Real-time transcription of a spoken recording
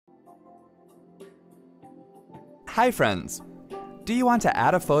Hi friends! Do you want to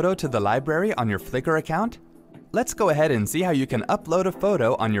add a photo to the library on your Flickr account? Let's go ahead and see how you can upload a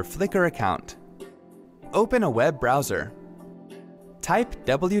photo on your Flickr account. Open a web browser. Type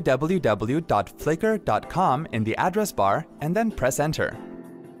www.flickr.com in the address bar and then press enter.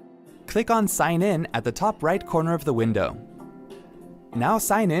 Click on Sign In at the top right corner of the window. Now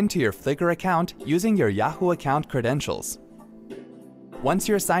sign in to your Flickr account using your Yahoo account credentials. Once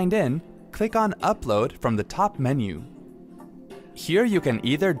you're signed in, click on Upload from the top menu. Here you can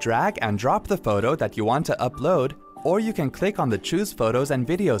either drag and drop the photo that you want to upload, or you can click on the Choose Photos and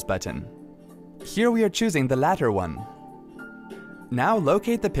Videos button. Here we are choosing the latter one. Now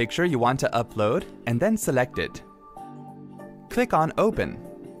locate the picture you want to upload and then select it. Click on Open.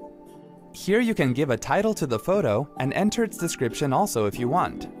 Here you can give a title to the photo and enter its description also if you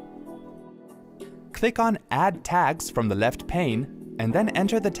want. Click on Add Tags from the left pane and then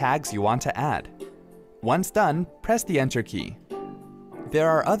enter the tags you want to add. Once done, press the Enter key. There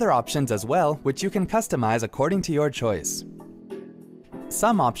are other options as well which you can customize according to your choice.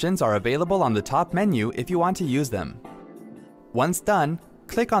 Some options are available on the top menu if you want to use them. Once done,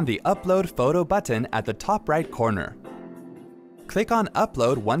 click on the Upload Photo button at the top right corner. Click on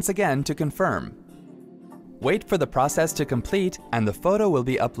Upload once again to confirm. Wait for the process to complete and the photo will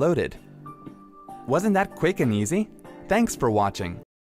be uploaded. Wasn't that quick and easy? Thanks for watching.